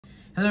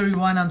Hello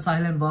everyone, I'm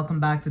Sahil and welcome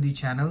back to the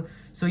channel.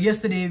 So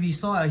yesterday we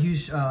saw a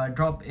huge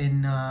drop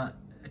in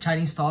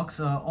Chinese stocks,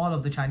 all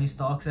of the Chinese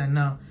stocks, and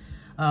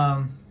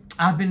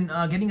I've been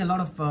getting a lot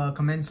of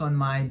comments on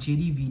my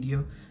JD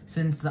video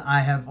since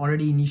I have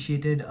already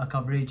initiated a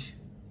coverage,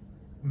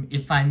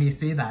 if I may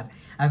say that.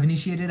 I've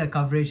initiated a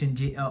coverage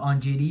on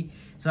JD.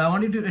 So I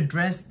wanted to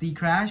address the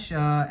crash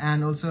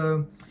and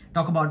also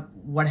talk about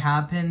what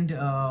happened,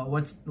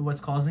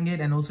 what's causing it,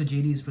 and also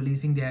JD is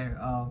releasing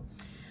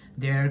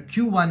their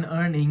Q1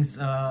 earnings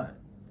on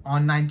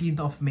 19th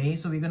of May.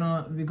 So we're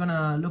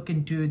gonna look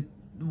into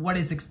what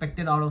is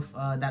expected out of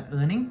that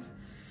earnings,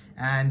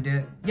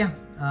 and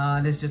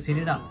let's just hit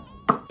it up.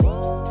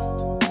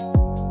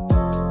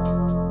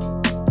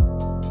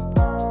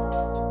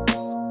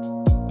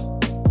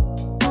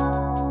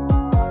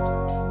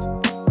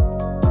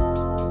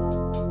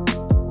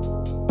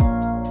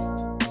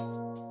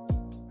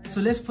 So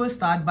let's first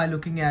start by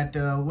looking at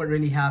what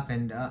really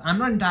happened. I'm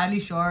not entirely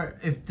sure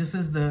if this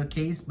is the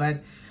case,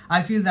 but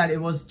I feel that it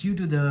was due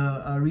to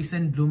the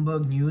recent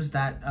Bloomberg news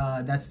that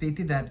that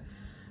stated that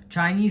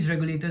Chinese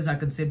regulators are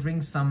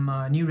considering some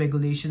new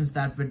regulations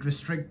that would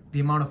restrict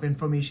the amount of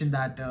information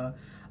that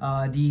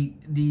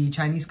the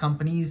Chinese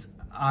companies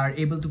are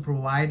able to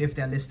provide if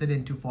they're listed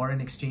into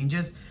foreign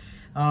exchanges.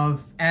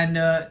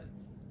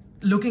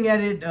 Looking at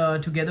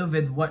it together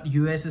with what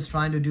US is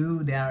trying to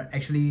do, they are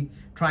actually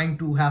trying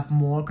to have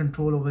more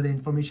control over the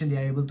information they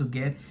are able to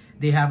get.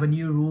 They have a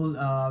new rule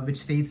which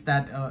states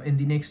that in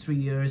the next 3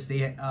 years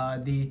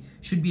they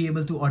should be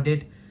able to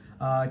audit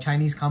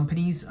Chinese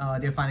companies,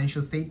 their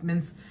financial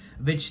statements,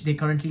 which they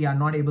currently are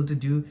not able to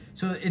do.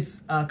 So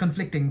it's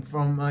conflicting.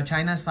 From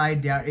China's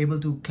side, they are able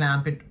to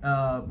clamp it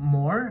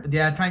more. They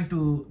are trying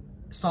to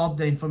stop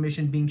the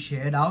information being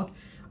shared out.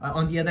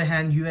 On the other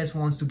hand, US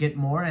wants to get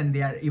more, and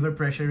they are even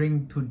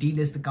pressuring to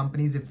delist the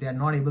companies if they are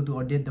not able to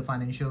audit the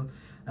financial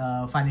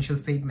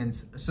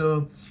statements.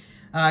 So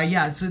I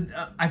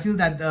feel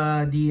that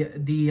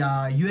the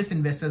US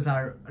investors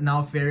are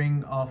now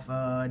fearing of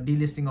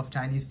delisting of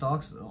Chinese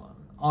stocks,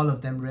 all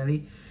of them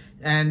really,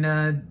 and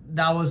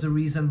that was the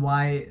reason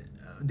why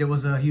there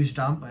was a huge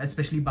dump,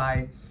 especially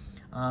by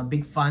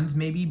big funds,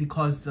 maybe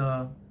because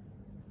I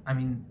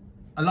mean,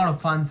 a lot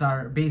of funds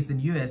are based in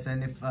US,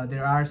 and if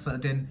there are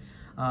certain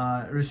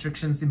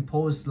restrictions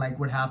imposed, like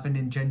what happened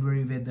in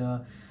January with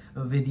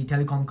the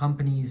telecom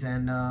companies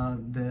and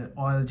the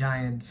oil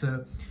giants.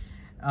 So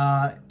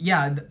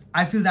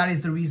I feel that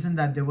is the reason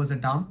that there was a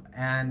dump.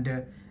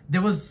 And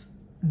there was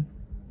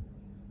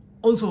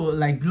also,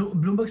 like,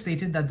 Bloomberg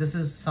stated that this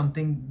is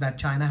something that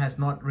China has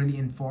not really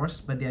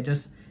enforced, but they are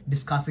just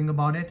discussing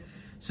about it,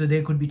 so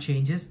there could be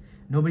changes.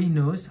 Nobody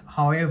knows.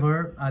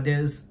 However,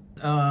 there's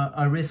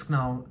a risk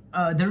now.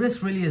 The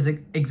risk really has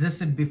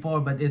existed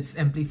before, but it's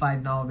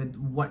amplified now with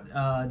what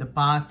the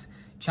path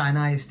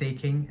China is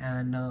taking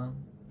and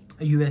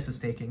US is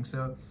taking.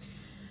 So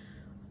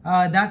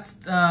that's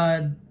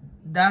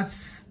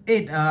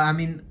it. I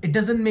mean, it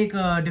doesn't make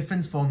a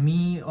difference for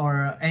me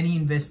or any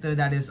investor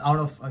that is out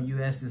of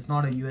US, is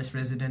not a US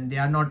resident. They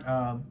are not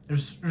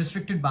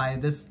restricted by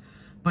this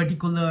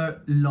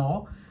particular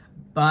law.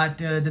 But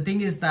the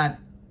thing is that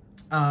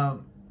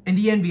in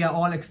the end, we are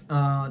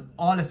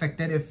all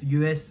affected. If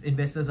US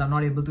investors are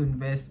not able to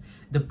invest,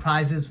 the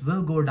prices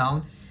will go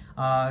down.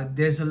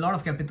 There's a lot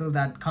of capital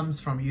that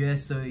comes from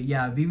US, so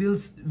yeah, we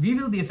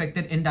will be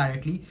affected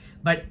indirectly.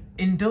 But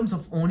in terms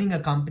of owning a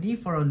company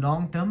for a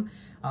long term,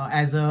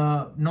 as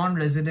a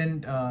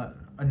non-resident, a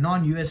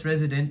non-US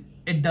resident,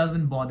 it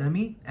doesn't bother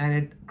me, and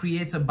it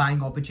creates a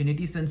buying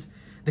opportunity since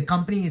the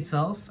company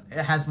itself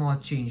has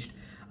not changed.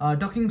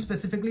 Talking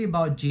specifically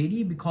about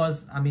JD,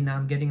 because I mean,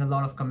 I'm getting a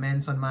lot of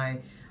comments on my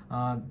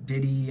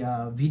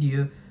JD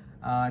video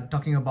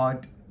talking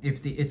about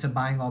if it's a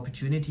buying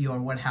opportunity or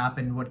what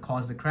happened, what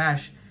caused the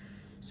crash.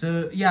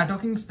 So yeah,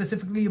 talking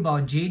specifically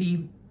about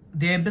JD,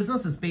 their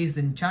business is based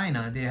in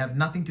China. They have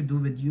nothing to do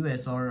with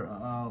US or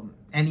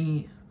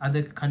any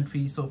other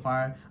country so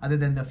far, other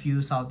than the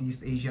few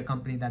Southeast Asia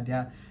company that they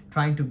are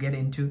trying to get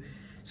into.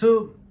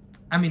 So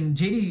I mean,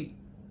 JD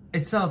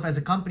itself as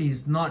a company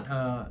is not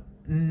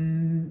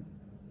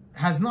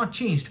has not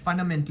changed.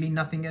 Fundamentally,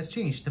 nothing has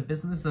changed. The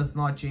business has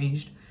not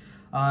changed.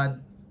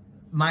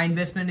 My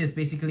investment is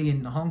basically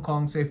in Hong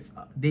Kong, so if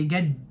they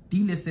get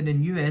delisted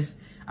in US,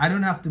 I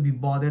don't have to be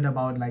bothered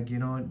about, like, you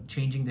know,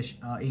 changing the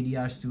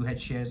ADRs to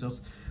head shares or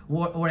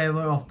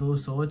whatever of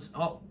those sorts.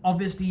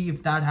 Obviously,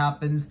 if that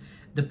happens,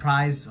 the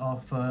price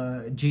of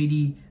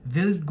JD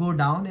will go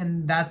down,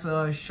 and that's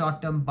a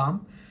short-term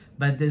bump,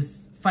 but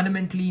there's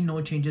fundamentally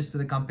no changes to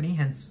the company.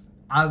 Hence,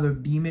 I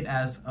would deem it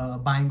as a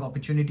buying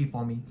opportunity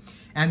for me.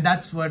 And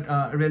that's what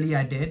really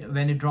I did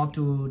when it dropped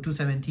to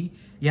 270.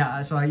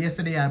 Yeah, so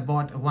yesterday I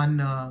bought one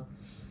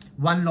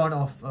lot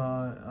of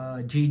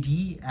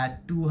JD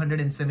at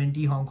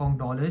 270 Hong Kong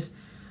dollars.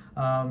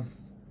 One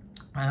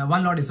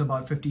lot is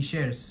about 50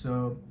 shares.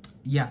 So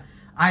yeah,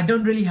 I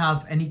don't really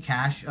have any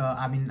cash.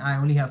 I mean, I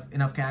only have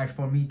enough cash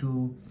for me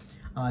to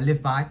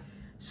live by.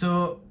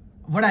 So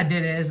what I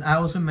did is I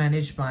also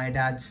managed my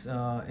dad's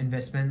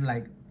investment.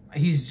 Like,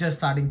 he's just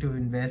starting to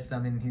invest. I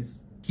mean,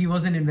 he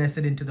wasn't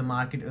invested into the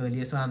market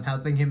earlier, so I'm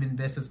helping him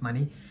invest his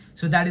money.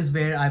 So that is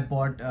where I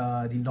bought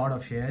the lot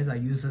of shares. I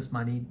use his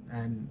money,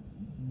 and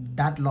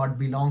that lot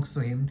belongs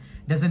to him,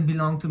 doesn't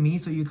belong to me.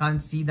 So you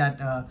can't see that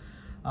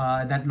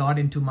that lot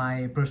into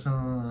my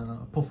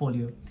personal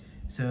portfolio.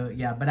 So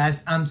yeah, but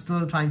as I'm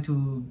still trying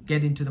to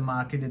get into the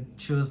market, it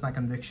shows my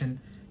conviction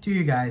to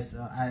you guys,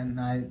 and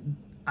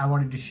I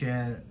wanted to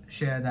share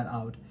that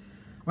out.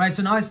 Right,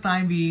 so now it's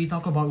time we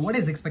talk about what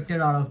is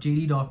expected out of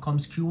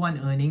JD.com's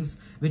Q1 earnings,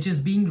 which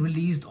is being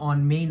released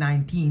on May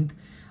 19th,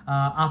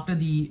 after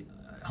the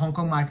Hong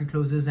Kong market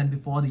closes and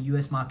before the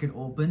US market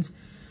opens.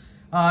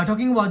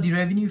 Talking about the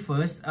revenue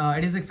first,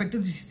 it is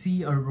expected to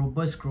see a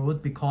robust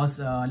growth because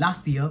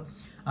last year,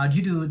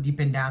 due to the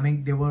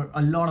pandemic, there were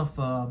a lot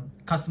of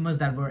customers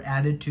that were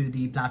added to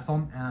the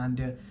platform,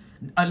 and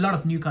a lot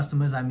of new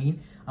customers, I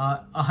mean,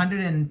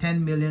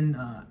 110 million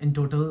in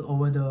total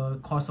over the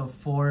course of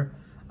 4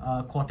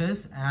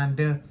 quarters,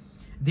 and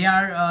they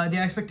are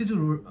expected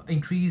to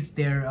increase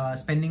their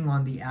spending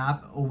on the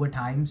app over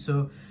time.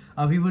 So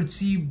we would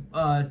see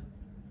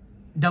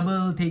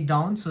double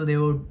takedown. So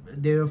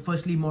there were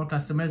firstly more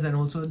customers, and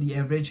also the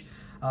average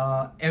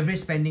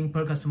spending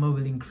per customer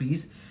will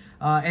increase.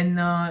 And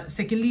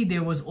secondly,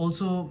 there was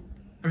also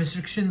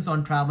restrictions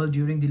on travel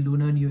during the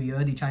Lunar New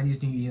Year, the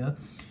Chinese New Year.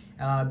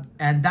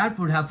 And that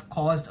would have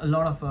caused a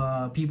lot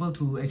of people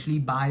to actually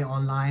buy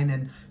online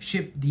and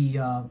ship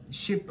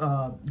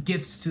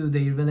gifts to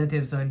their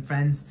relatives and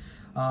friends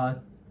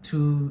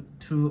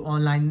through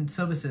online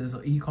services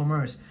or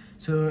e-commerce.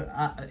 So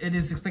it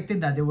is expected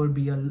that there will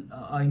be a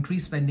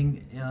increased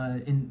spending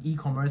in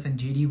e-commerce, and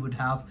JD would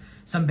have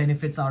some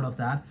benefits out of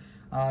that.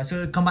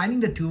 So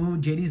combining the two,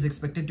 JD is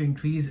expected to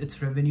increase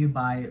its revenue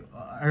by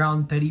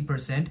around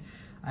 30%,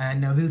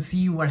 and we'll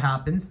see what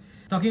happens.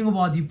 Talking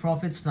about the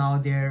profits now,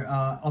 their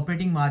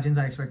operating margins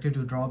are expected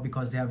to drop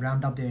because they have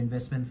ramped up their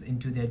investments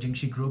into their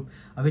Jingxi group,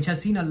 which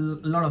has seen a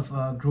lot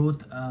of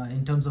growth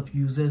in terms of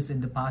users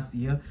in the past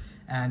year,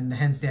 and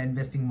hence they're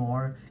investing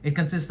more. It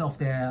consists of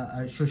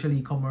their social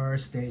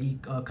e-commerce, their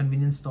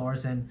convenience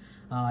stores, and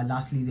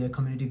lastly their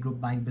community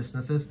group buying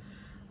businesses.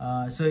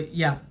 So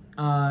yeah,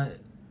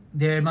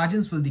 their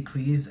margins will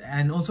decrease,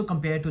 and also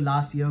compared to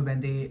last year when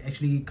they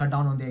actually cut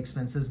down on their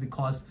expenses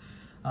because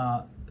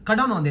cut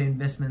down on their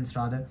investments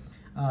rather.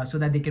 So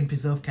that they can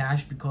preserve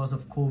cash because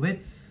of COVID.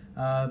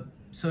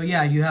 So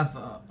yeah, you have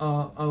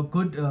a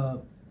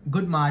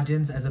good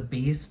margins as a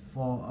base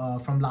for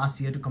from last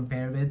year to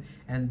compare with,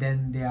 and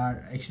then they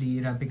are actually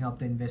ramping up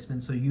the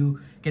investment. So you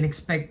can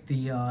expect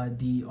the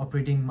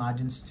operating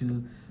margins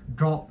to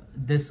drop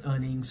this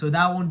earning. So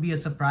that won't be a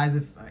surprise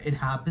if it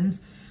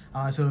happens.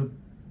 So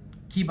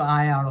keep an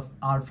eye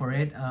out for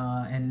it,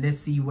 and let's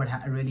see what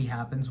really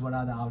happens. What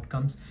are the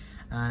outcomes,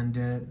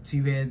 and see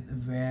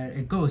where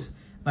it goes.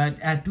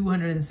 But at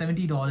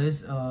 $270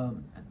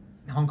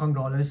 Hong Kong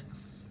dollars,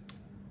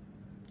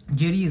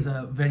 JD is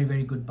a very,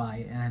 very good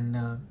buy. And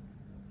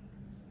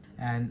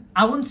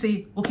I won't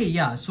say, okay,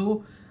 yeah.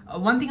 So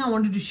one thing I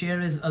wanted to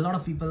share is a lot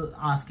of people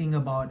asking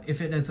about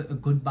if it is a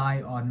good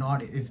buy or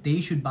not, if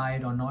they should buy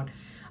it or not.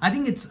 I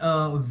think it's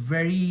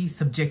very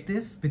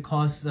subjective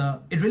because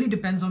it really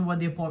depends on what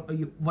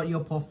your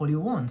portfolio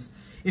wants.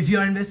 If you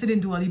are invested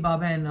into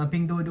Alibaba and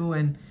Pinduoduo,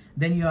 and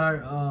then you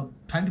are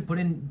trying to put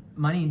in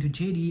money into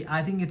JD,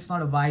 I think it's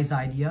not a wise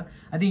idea.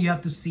 I think you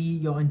have to see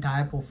your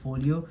entire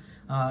portfolio,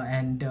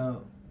 and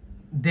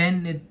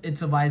then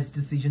it's a wise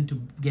decision to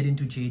get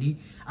into JD.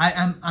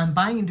 I'm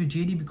buying into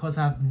JD because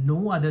I have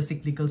no other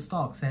cyclical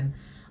stocks, and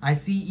I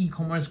see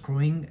e-commerce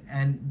growing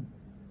and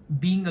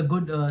being a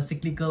good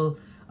cyclical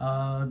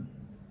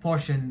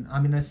portion. I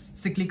mean, a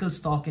cyclical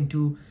stock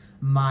into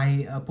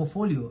my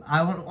portfolio.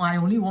 I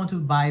only want to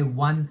buy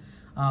one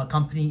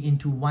company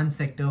into one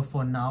sector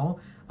for now,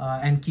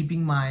 and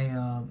keeping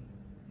my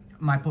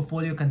my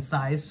portfolio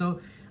concise.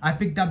 So I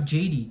picked up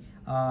JD,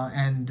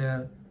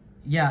 and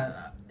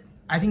yeah,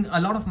 I think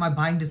a lot of my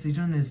buying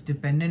decision is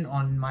dependent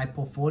on my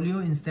portfolio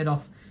instead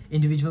of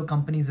individual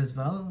companies as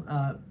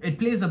well. It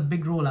plays a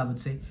big role, I would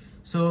say.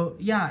 So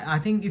yeah, I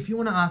think if you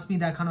want to ask me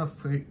that kind of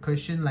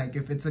question, like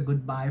if it's a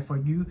good buy for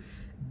you,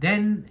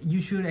 then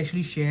you should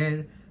actually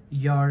share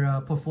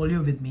your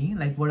portfolio with me,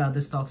 like what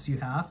other stocks you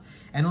have.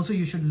 And also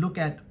you should look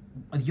at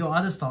your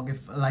other stock.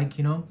 If like,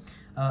 you know,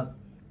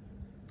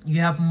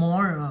 you have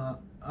more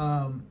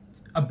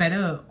a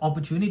better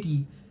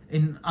opportunity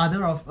in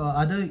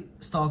other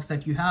stocks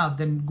that you have,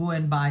 then go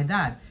and buy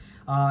that.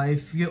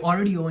 If you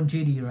already own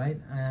JD, right?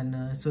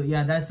 And so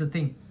yeah, that's the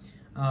thing.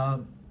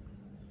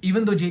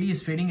 Even though JD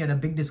is trading at a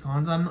big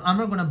discount, I'm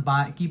not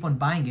gonna keep on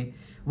buying it.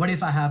 What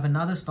if I have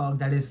another stock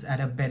that is at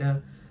a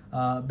better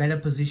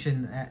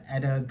position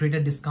at a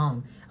greater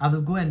discount? I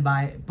will go and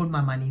put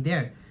my money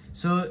there.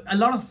 So a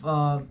lot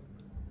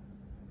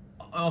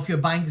of your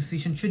buying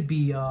decision should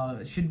be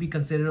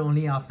considered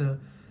only after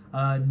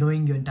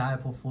knowing your entire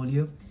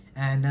portfolio.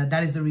 And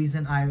that is the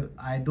reason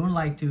I don't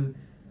like to,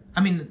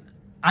 I mean,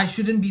 I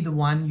shouldn't be the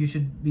one you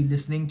should be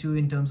listening to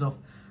in terms of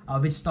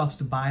which stocks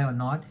to buy or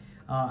not.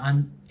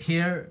 I'm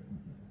here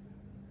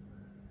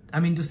I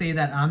mean to say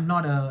that I'm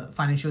not a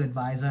financial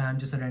advisor. I'm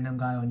just a random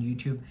guy on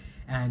YouTube,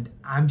 and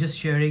I'm just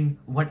sharing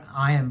what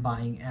I am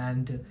buying.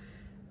 And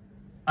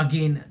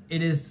again,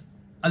 it is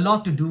a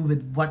lot to do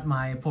with what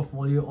my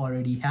portfolio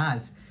already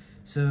has.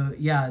 So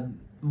yeah,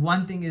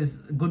 one thing is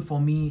good for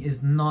me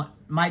is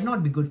might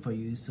not be good for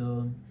you.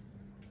 So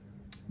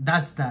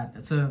that's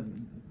that. So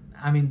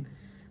I mean,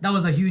 that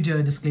was a huge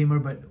disclaimer,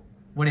 but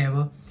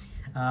whatever.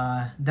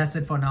 That's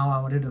it for now.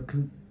 I wanted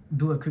to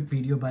do a quick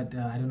video, but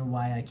I don't know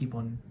why I keep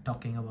on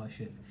talking about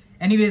shit.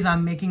 Anyways,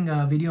 I'm making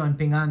a video on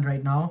Ping An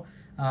right now.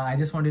 I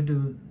just wanted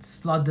to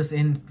slot this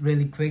in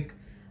really quick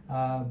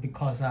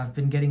because I've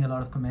been getting a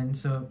lot of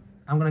comments. So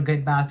I'm gonna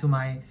get back to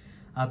my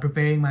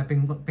preparing my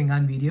Ping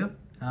An video.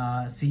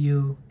 See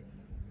you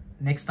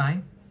next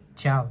time.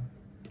 Ciao.